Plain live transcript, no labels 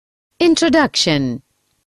Introduction.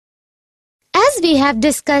 As we have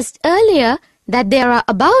discussed earlier that there are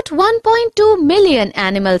about 1.2 million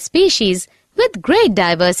animal species with great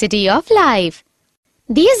diversity of life.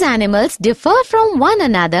 These animals differ from one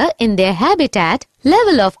another in their habitat,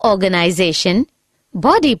 level of organization,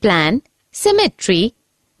 body plan, symmetry,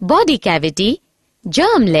 body cavity,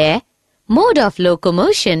 germ layer, mode of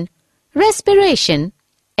locomotion, respiration,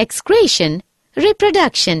 excretion,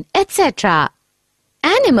 reproduction, etc.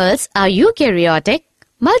 Animals are eukaryotic,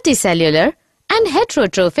 multicellular, and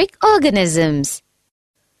heterotrophic organisms.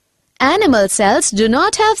 Animal cells do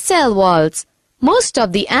not have cell walls. Most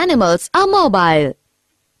of the animals are mobile.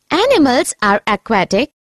 Animals are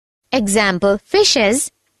aquatic, example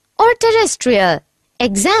fishes, or terrestrial,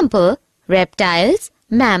 example reptiles,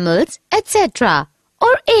 mammals, etc.,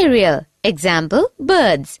 or aerial, example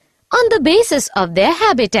birds, on the basis of their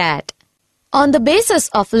habitat. On the basis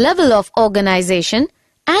of level of organization,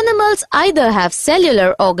 animals either have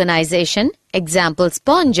cellular organization, example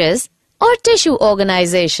sponges, or tissue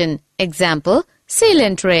organization, example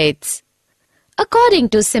coelentrates. According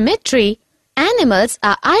to symmetry, animals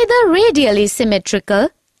are either radially symmetrical,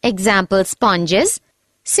 example sponges,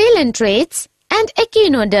 coelentrates, and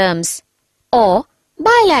echinoderms, or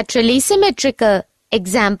bilaterally symmetrical,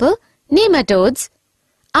 example nematodes,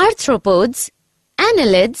 arthropods,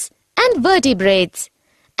 annelids, and vertebrates,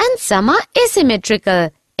 and some are asymmetrical,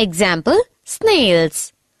 example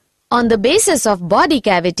snails. On the basis of body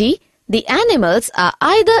cavity, the animals are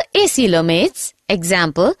either acoelomates,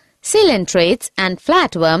 example coelentrates and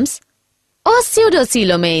flatworms, or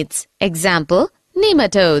pseudocoelomates, example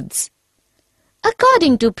nematodes.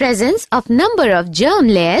 According to presence of number of germ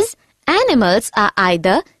layers, animals are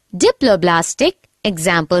either diploblastic,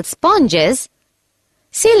 example sponges,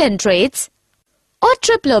 coelentrates, or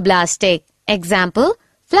triploblastic, example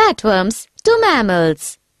flatworms to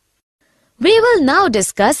mammals. We will now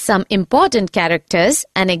discuss some important characters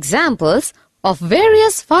and examples of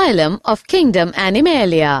various phylum of Kingdom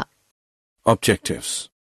Animalia. Objectives.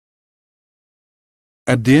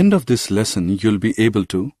 At the end of this lesson, you'll be able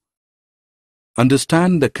to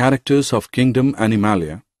understand the characters of Kingdom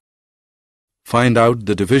Animalia, find out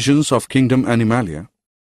the divisions of Kingdom Animalia,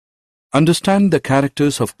 understand the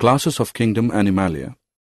characters of classes of Kingdom Animalia,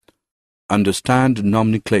 understand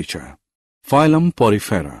nomenclature, phylum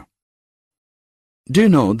Porifera. Do you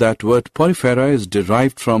know that word Porifera is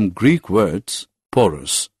derived from Greek words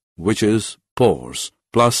porous, which is pores,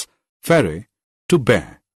 plus fere, to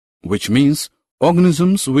bear, which means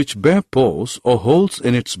organisms which bear pores or holes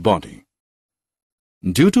in its body.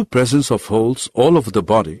 Due to presence of holes all over the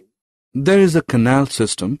body, there is a canal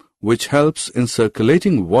system which helps in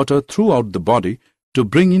circulating water throughout the body to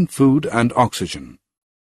bring in food and oxygen.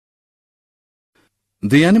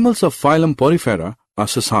 The animals of phylum Porifera are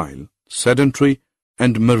sessile, sedentary,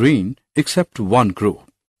 and marine except one group.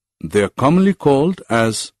 They are commonly called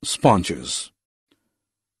as sponges.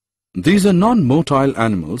 These are non-motile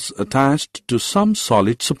animals attached to some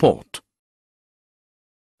solid support.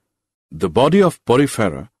 The body of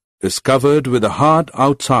Porifera is covered with a hard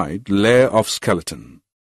outside layer of skeleton.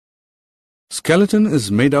 Skeleton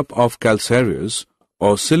is made up of calcareous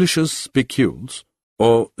or siliceous spicules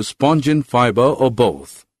or spongin fiber or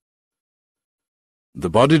both. The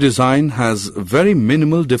body design has very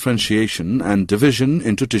minimal differentiation and division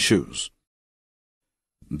into tissues.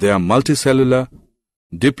 They are multicellular,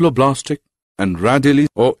 diploblastic, and radially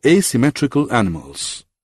or asymmetrical animals.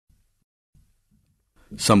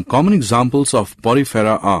 Some common examples of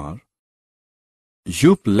Porifera are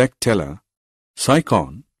Euplectella,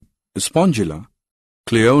 Cycon, Spongilla,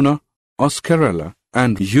 Cleona, Oscarella,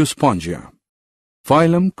 and Euspongia.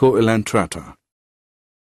 Phylum Coelenterata.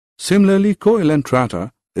 Similarly,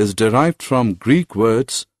 Coelenterata is derived from Greek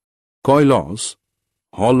words koilos,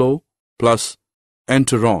 hollow, plus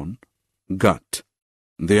enteron, gut.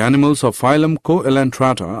 The animals of phylum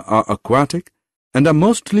Coelenterata are aquatic and are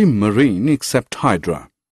mostly marine except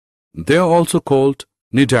Hydra. They are also called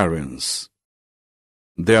cnidarians.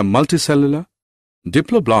 They are multicellular,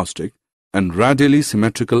 diploblastic, and radially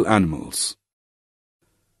symmetrical animals.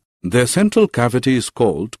 Their central cavity is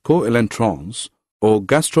called coelentrons or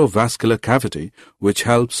gastrovascular cavity, which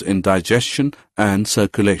helps in digestion and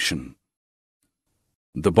circulation.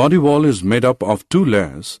 The body wall is made up of two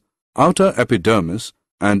layers, outer epidermis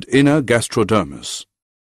and inner gastrodermis.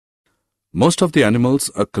 Most of the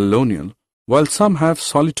animals are colonial, while some have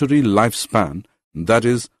solitary lifespan, that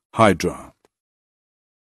is, Hydra.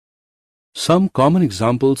 Some common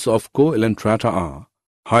examples of Coelenterata are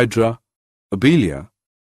Hydra, Abelia,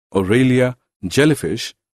 Aurelia,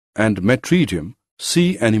 jellyfish, and Metridium,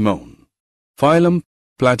 sea anemone. Phylum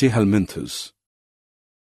Platyhelminthes.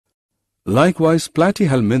 Likewise,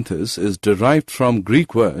 Platyhelminthes is derived from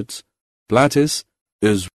Greek words platys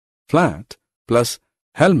is flat plus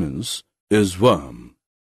helminths is worm.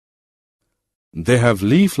 They have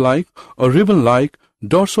leaf-like or ribbon-like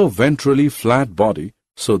dorso-ventrally flat body,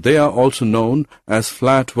 so they are also known as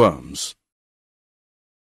flatworms.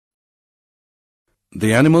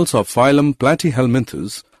 The animals of phylum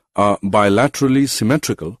Platyhelminthes are bilaterally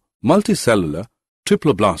symmetrical, multicellular,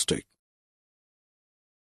 triploblastic.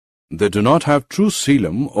 They do not have true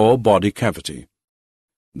coelom or body cavity.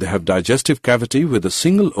 They have digestive cavity with a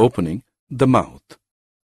single opening, the mouth.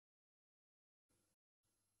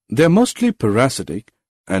 They are mostly parasitic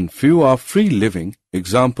and few are free-living,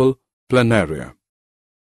 example, Planaria.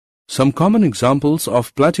 Some common examples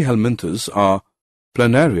of Platyhelminthes are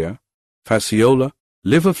Planaria, Fasciola,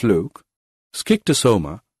 liver fluke,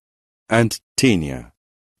 Schictosoma, and Taenia,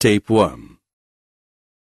 tapeworm.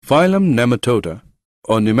 Phylum Nematoda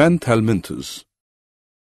or Nemanthelminthes.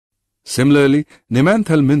 Similarly,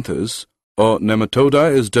 Nemanthelminthes or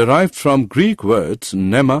Nematoda is derived from Greek words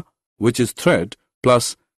nema, which is thread,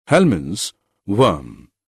 plus helminths, worm.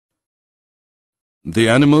 The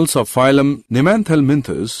animals of phylum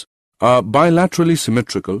Nemanthelminthes are bilaterally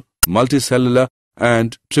symmetrical, multicellular,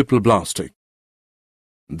 and triploblastic.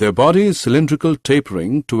 Their body is cylindrical,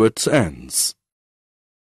 tapering to its ends.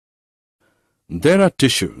 There are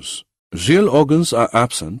tissues. Real organs are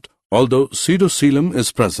absent, although pseudocoelom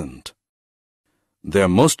is present. They are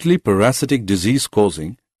mostly parasitic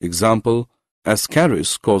disease-causing, example,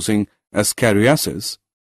 Ascaris causing Ascariasis,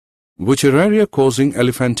 Wuchereria causing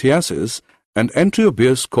Elephantiasis, and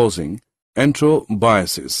Enterobius causing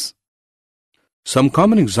Enterobiasis. Some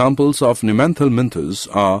common examples of Nemanthelminthes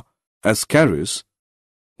are Ascaris,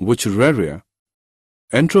 Wuchereria,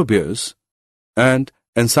 Enterobius, and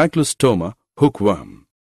Encyclostoma hookworm.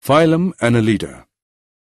 Phylum Annelida.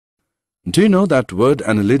 Do you know that word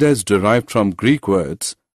Annelida is derived from Greek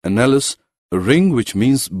words annelus, a ring, which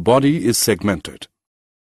means body is segmented?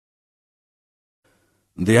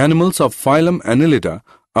 The animals of phylum Annelida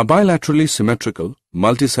are bilaterally symmetrical,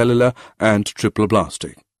 multicellular, and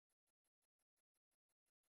triploblastic.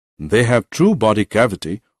 They have true body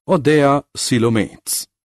cavity, or they are coelomates.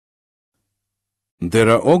 There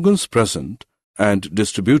are organs present and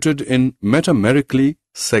distributed in metamerically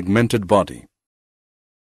segmented body.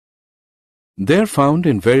 They are found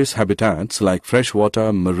in various habitats like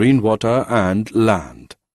freshwater, marine water, and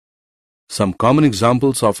land. Some common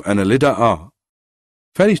examples of Annelida are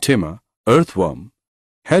Feritema, earthworm,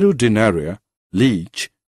 Herudinaria, leech,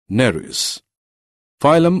 Nereis.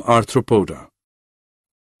 Phylum Arthropoda.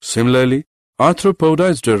 Similarly, Arthropoda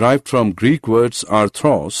is derived from Greek words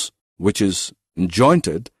arthros, which is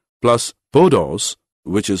jointed, plus podos,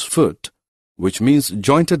 which is foot, which means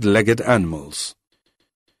jointed-legged animals.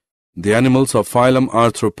 The animals of phylum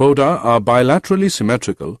Arthropoda are bilaterally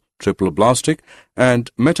symmetrical, triploblastic, and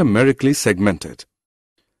metamerically segmented.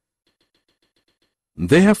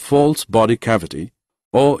 They have false body cavity,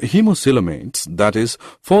 or hemocoelomates, that is,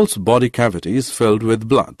 false body cavity is filled with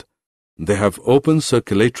blood. They have open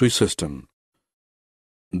circulatory system.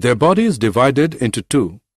 Their body is divided into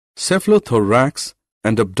two, cephalothorax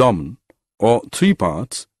and abdomen, or three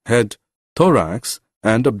parts, head, thorax,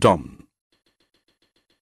 and abdomen.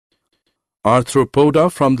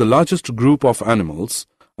 Arthropoda from the largest group of animals,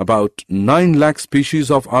 about 9 lakh species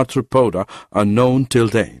of Arthropoda are known till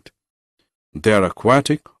date. They are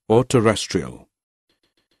aquatic or terrestrial.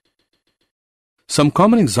 Some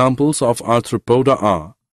common examples of Arthropoda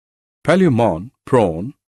are Paleomon,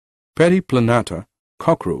 prawn, Periplanata,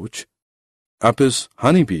 cockroach, Apis,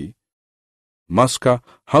 honeybee, Musca,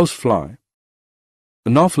 housefly,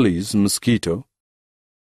 Anopheles, mosquito,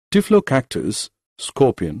 Typhlocactus,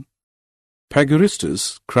 scorpion,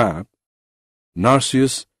 Paguristus, crab,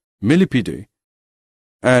 Narcissus, millipede,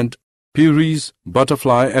 and Puris,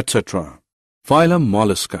 butterfly, etc. Phylum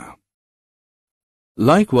Mollusca.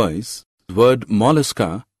 Likewise, the word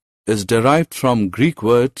Mollusca is derived from Greek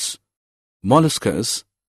words molluscus,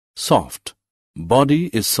 soft, body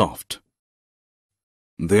is soft.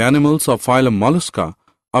 The animals of phylum Mollusca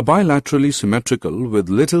are bilaterally symmetrical with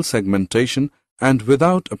little segmentation and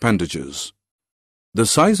without appendages. The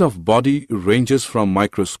size of body ranges from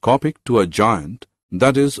microscopic to a giant,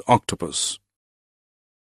 that is, octopus.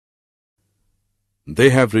 They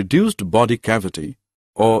have reduced body cavity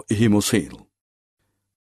or hemocoel.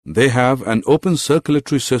 They have an open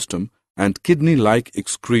circulatory system and kidney-like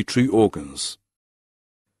excretory organs.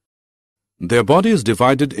 Their body is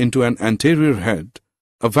divided into an anterior head,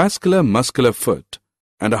 a vascular muscular foot,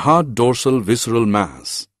 and a hard dorsal visceral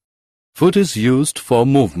mass. Foot is used for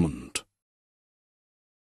movement.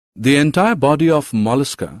 The entire body of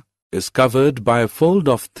Mollusca is covered by a fold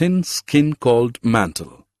of thin skin called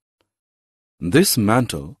mantle. This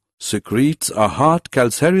mantle secretes a hard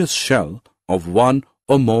calcareous shell of one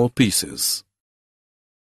or more pieces.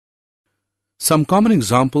 Some common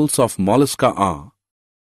examples of Mollusca are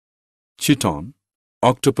chiton,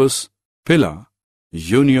 octopus, phyla,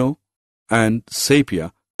 unio, and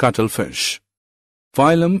sepia cuttlefish.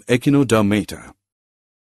 Phylum Echinodermata.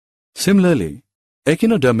 Similarly,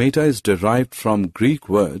 Echinodermata is derived from Greek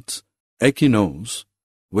words echinos,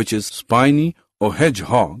 which is spiny or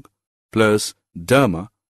hedgehog, plus derma,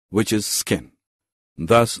 which is skin.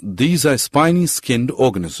 Thus, these are spiny-skinned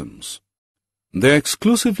organisms. They are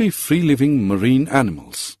exclusively free-living marine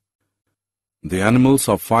animals. The animals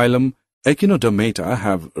of phylum Echinodermata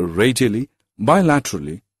have radially,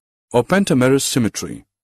 bilaterally, or pentamerous symmetry.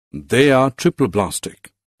 They are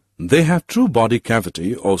triploblastic. They have true body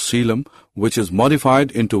cavity or coelom, which is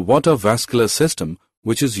modified into water vascular system,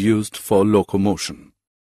 which is used for locomotion.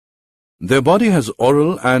 Their body has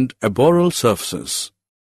oral and aboral surfaces.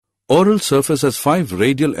 Oral surface has 5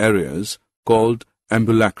 radial areas called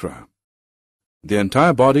ambulacra. The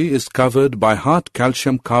entire body is covered by hard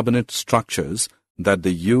calcium carbonate structures that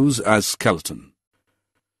they use as skeleton.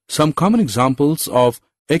 Some common examples of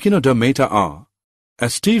Echinodermata are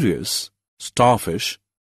Asterius, starfish,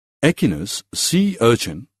 Echinus, sea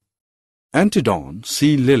urchin, Antedon,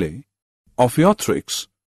 sea lily, Ophiothrix,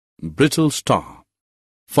 brittle star.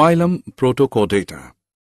 Phylum Protochordata.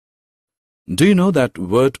 Do you know that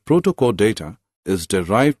word Protochordata is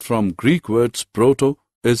derived from Greek words proto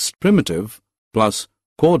is primitive plus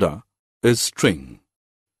chorda is string.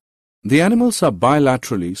 The animals are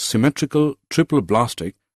bilaterally symmetrical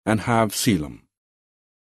triploblastic and have coelom.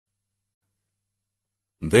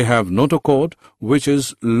 They have notochord, which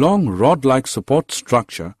is long rod-like support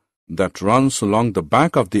structure that runs along the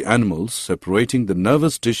back of the animals, separating the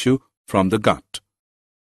nervous tissue from the gut.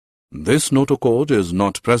 This notochord is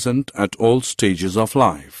not present at all stages of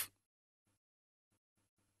life.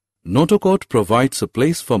 Notochord provides a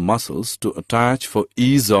place for muscles to attach for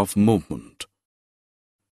ease of movement.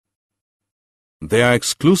 They are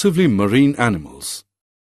exclusively marine animals.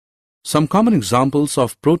 Some common examples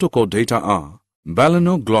of Protochordata are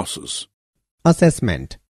Balanoglossus.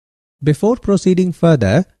 Assessment. Before proceeding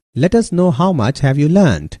further, let us know how much have you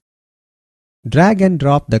learnt. Drag and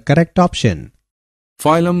drop the correct option.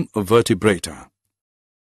 Phylum Vertebrata.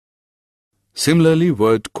 Similarly,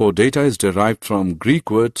 word chordata is derived from Greek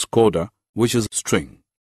words chorda, which is string.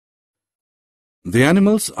 The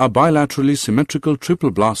animals are bilaterally symmetrical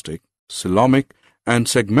triploblastic, coelomic, and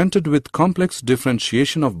segmented with complex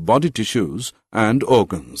differentiation of body tissues and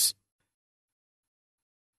organs.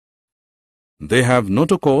 They have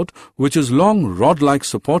notochord, which is long rod-like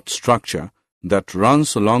support structure that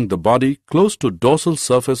runs along the body close to dorsal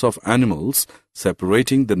surface of animals,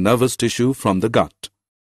 separating the nervous tissue from the gut.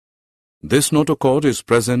 This notochord is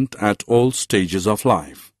present at all stages of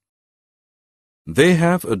life. They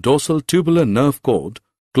have a dorsal tubular nerve cord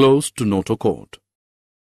close to notochord.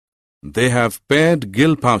 They have paired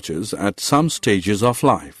gill pouches at some stages of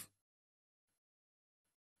life.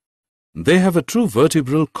 They have a true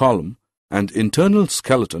vertebral column and internal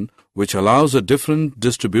skeleton which allows a different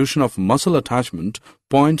distribution of muscle attachment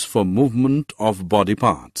points for movement of body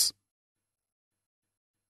parts.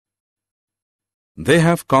 They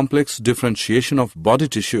have complex differentiation of body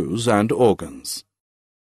tissues and organs.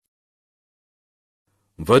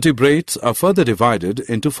 Vertebrates are further divided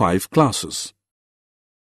into 5 classes: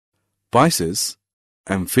 Pisces,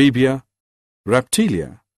 Amphibia,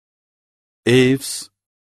 Reptilia, Aves,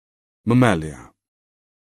 Mammalia.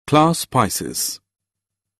 Class Pisces.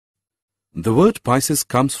 The word Pisces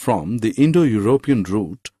comes from the Indo-European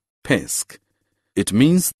root pesc. It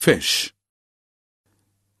means fish.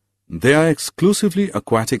 They are exclusively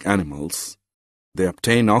aquatic animals. They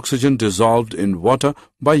obtain oxygen dissolved in water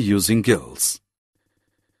by using gills.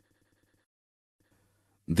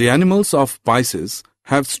 The animals of Pisces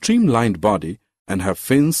have streamlined body and have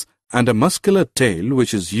fins and a muscular tail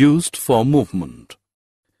which is used for movement.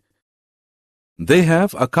 They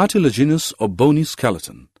have a cartilaginous or bony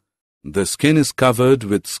skeleton. The skin is covered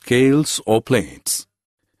with scales or plates.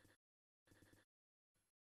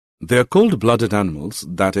 They are cold-blooded animals,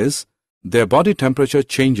 that is, their body temperature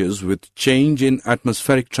changes with change in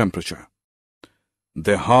atmospheric temperature.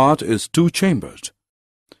 Their heart is two-chambered.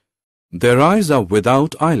 Their eyes are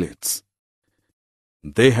without eyelids.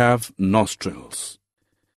 They have nostrils.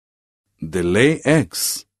 They lay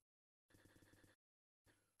eggs.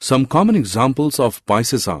 Some common examples of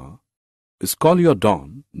Pisces are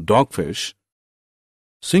Scoliodon, dogfish,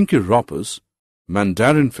 Synchropus,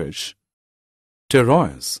 mandarin fish,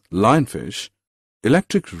 Pterois, lionfish,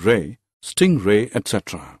 electric ray, stingray,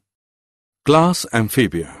 etc. Class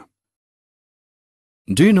Amphibia.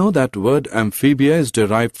 Do you know that word amphibia is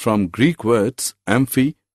derived from Greek words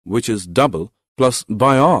amphi, which is double, plus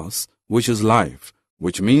bios, which is life,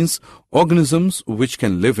 which means organisms which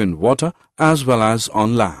can live in water as well as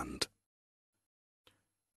on land.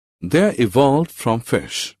 They are evolved from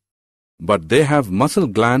fish, but they have muscle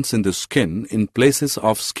glands in the skin in places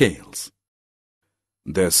of scales.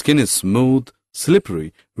 Their skin is smooth,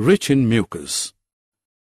 slippery, rich in mucus.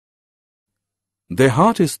 Their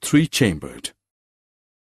heart is three-chambered.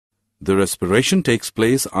 The respiration takes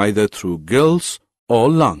place either through gills or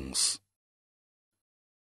lungs.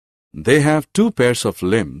 They have 2 pairs of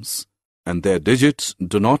limbs, and their digits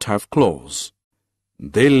do not have claws.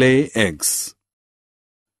 They lay eggs.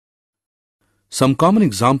 Some common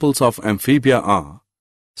examples of amphibia are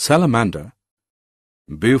salamander,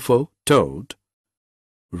 bufo, toad,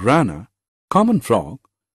 rana, common frog,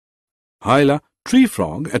 hyla, tree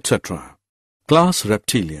frog, etc. Class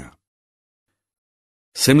Reptilia.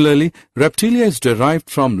 Similarly, Reptilia is derived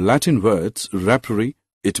from Latin words repere.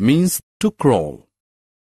 It means to crawl.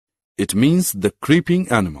 It means the creeping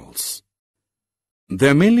animals. They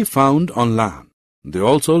are mainly found on land. They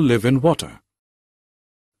also live in water.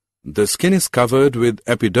 The skin is covered with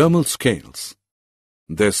epidermal scales.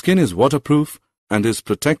 Their skin is waterproof and is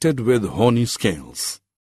protected with horny scales.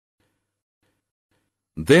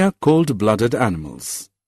 They are cold-blooded animals.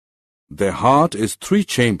 Their heart is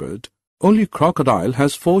three-chambered. Only crocodile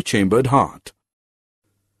has four-chambered heart.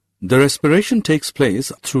 The respiration takes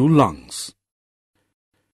place through lungs.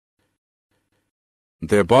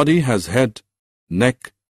 Their body has head,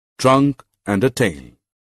 neck, trunk, and a tail.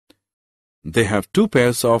 They have 2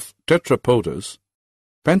 pairs of tetrapodas,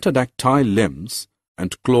 pentadactyl limbs,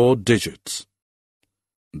 and clawed digits.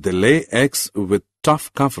 They lay eggs with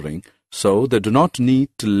tough covering, so they do not need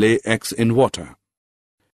to lay eggs in water.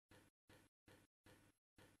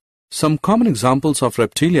 Some common examples of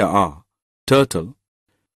reptilia are turtle,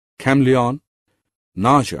 chameleon,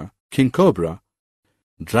 naja, king cobra,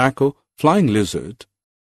 draco, flying lizard,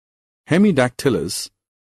 hemidactylus,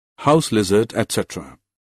 house lizard, etc.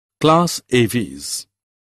 Class Aves.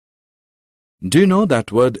 Do you know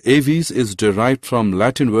that word Aves is derived from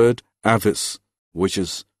Latin word avis, which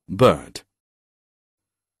is bird?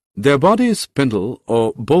 Their body is spindle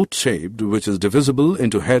or boat-shaped, which is divisible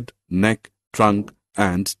into head, neck, trunk,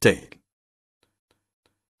 and tail.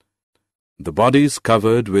 The body is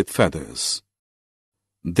covered with feathers.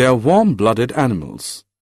 They are warm-blooded animals.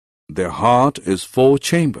 Their heart is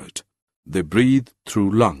four-chambered. They breathe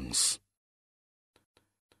through lungs.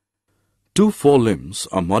 2 forelimbs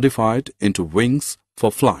are modified into wings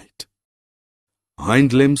for flight.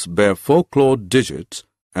 Hind limbs bear 4 clawed digits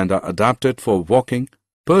and are adapted for walking,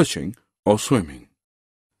 perching, or swimming.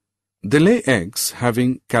 They lay eggs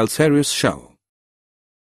having calcareous shell.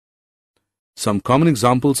 Some common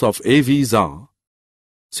examples of Aves are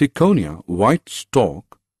Ciconia, white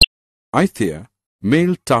stork, Ithia,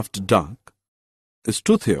 male tuft duck,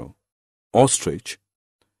 Struthio, ostrich,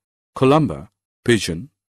 Columba, pigeon,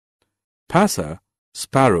 Passer,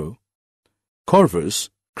 sparrow, Corvus,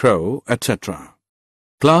 crow, etc.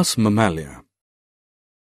 Class Mammalia.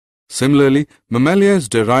 Similarly, Mammalia is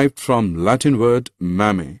derived from Latin word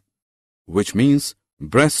mamme, which means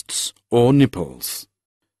breasts or nipples.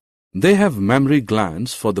 They have mammary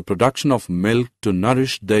glands for the production of milk to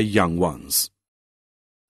nourish their young ones.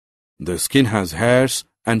 Their skin has hairs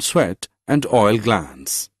and sweat and oil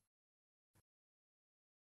glands.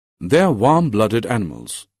 They are warm-blooded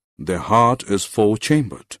animals. Their heart is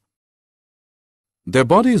four-chambered. Their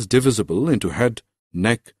body is divisible into head,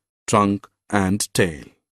 neck, trunk, and tail.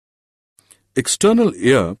 External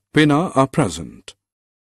ear pinna are present.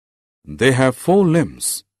 They have 4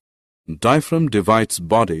 limbs. Diaphragm divides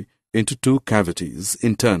body into 2 cavities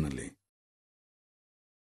internally.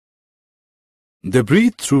 They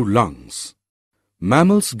breathe through lungs.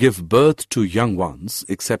 Mammals give birth to young ones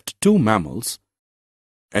except 2 mammals,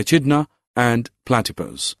 Echidna and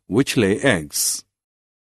Platypus, which lay eggs.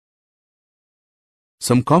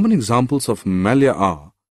 Some common examples of Mammalia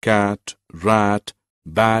are cat, rat,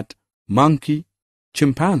 bat, monkey,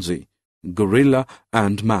 chimpanzee, gorilla,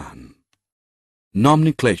 and man.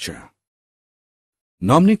 Nomenclature.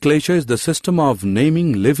 Nomenclature is the system of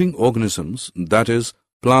naming living organisms, that is,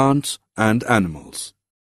 plants and animals.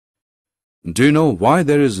 Do you know why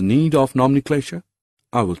there is need of nomenclature?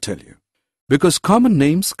 I will tell you. Because common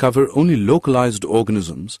names cover only localized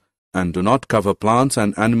organisms and do not cover plants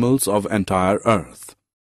and animals of entire Earth.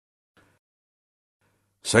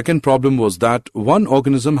 Second problem was that one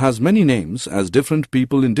organism has many names as different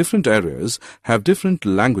people in different areas have different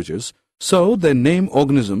languages, so they name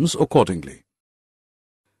organisms accordingly.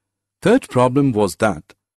 Third problem was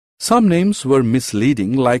that some names were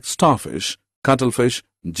misleading, like starfish, cuttlefish,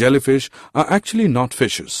 jellyfish are actually not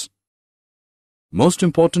fishes. Most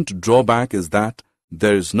important drawback is that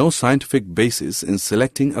there is no scientific basis in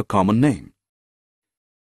selecting a common name.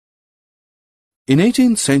 In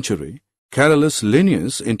 18th century, Carolus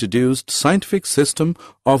Linnaeus introduced scientific system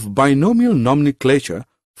of binomial nomenclature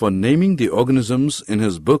for naming the organisms in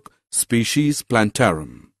his book Species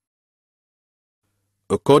Plantarum.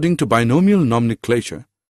 According to binomial nomenclature,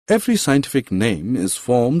 every scientific name is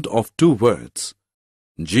formed of two words,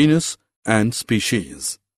 genus and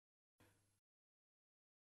species.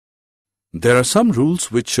 There are some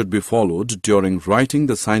rules which should be followed during writing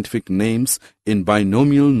the scientific names in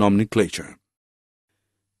binomial nomenclature.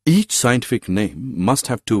 Each scientific name must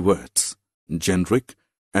have two words, generic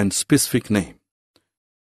and specific name.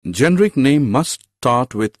 Generic name must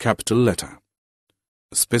start with capital letter.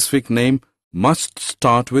 Specific name must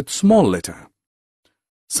start with small letter.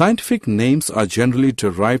 Scientific names are generally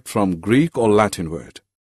derived from Greek or Latin word.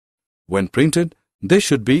 When printed, they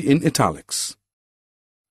should be in italics.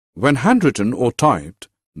 When handwritten or typed,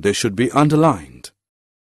 they should be underlined.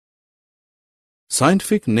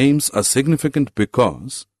 Scientific names are significant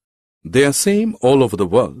because they are same all over the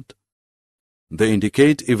world. They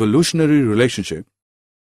indicate evolutionary relationship.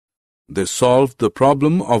 They solve the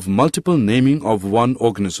problem of multiple naming of one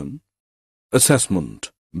organism.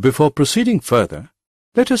 Assessment. Before proceeding further,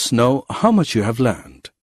 let us know how much you have learned.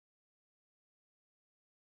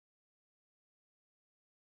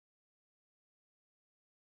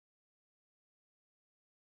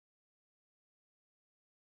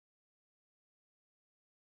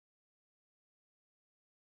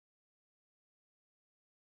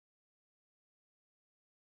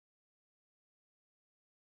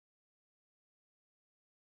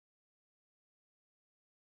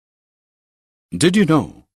 Did you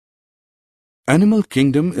know? Animal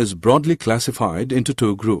kingdom is broadly classified into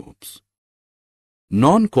two groups,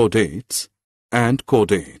 non-chordates and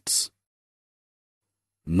chordates.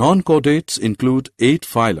 Non-chordates include 8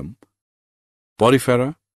 phylum,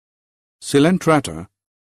 Porifera, Coelenterata,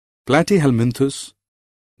 Platyhelminthes,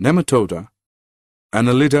 Nematoda,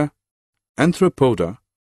 Annelida, Arthropoda,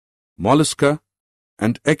 Mollusca,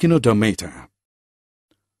 and Echinodermata.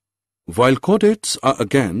 While chordates are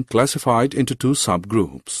again classified into two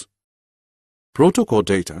subgroups,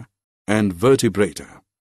 Protochordata and Vertebrata.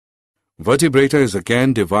 Vertebrata is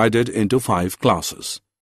again divided into 5 classes,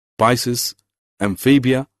 Pisces,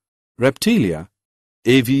 Amphibia, Reptilia,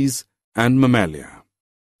 Aves, and Mammalia.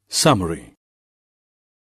 Summary.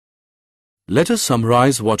 Let us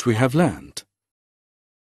summarize what we have learned.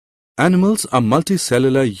 Animals are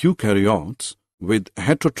multicellular eukaryotes with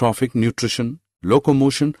heterotrophic nutrition,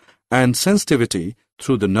 locomotion, and sensitivity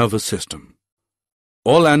through the nervous system.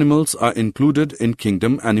 All animals are included in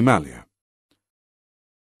Kingdom Animalia.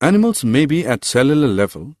 Animals may be at cellular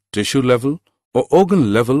level, tissue level, or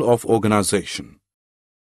organ level of organization.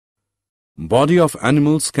 Body of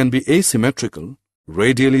animals can be asymmetrical,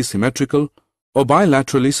 radially symmetrical, or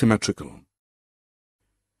bilaterally symmetrical.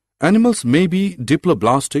 Animals may be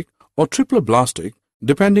diploblastic or triploblastic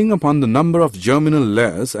depending upon the number of germinal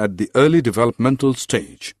layers at the early developmental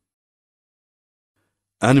stage.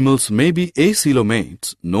 Animals may be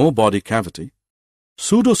acoelomates, no body cavity,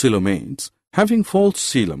 pseudocoelomates, having false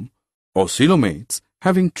coelom, or coelomates,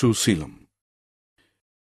 having true coelom.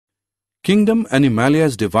 Kingdom Animalia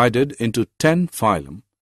is divided into 10 phylum,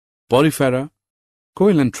 Porifera,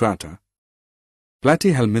 Coelenterata,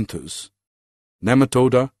 Platyhelminthes,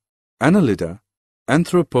 Nematoda, Annelida,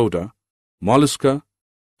 Arthropoda, Mollusca,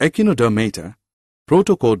 Echinodermata,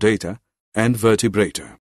 Protochordata, and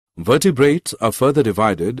Vertebrata. Vertebrates are further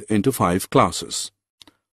divided into 5 classes,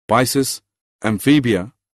 Pisces,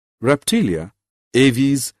 Amphibia, Reptilia,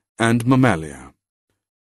 Aves, and Mammalia.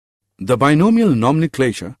 The binomial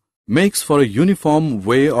nomenclature makes for a uniform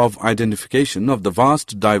way of identification of the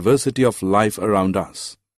vast diversity of life around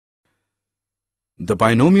us. The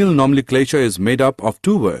binomial nomenclature is made up of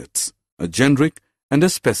 2 words, a generic and a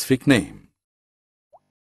specific name.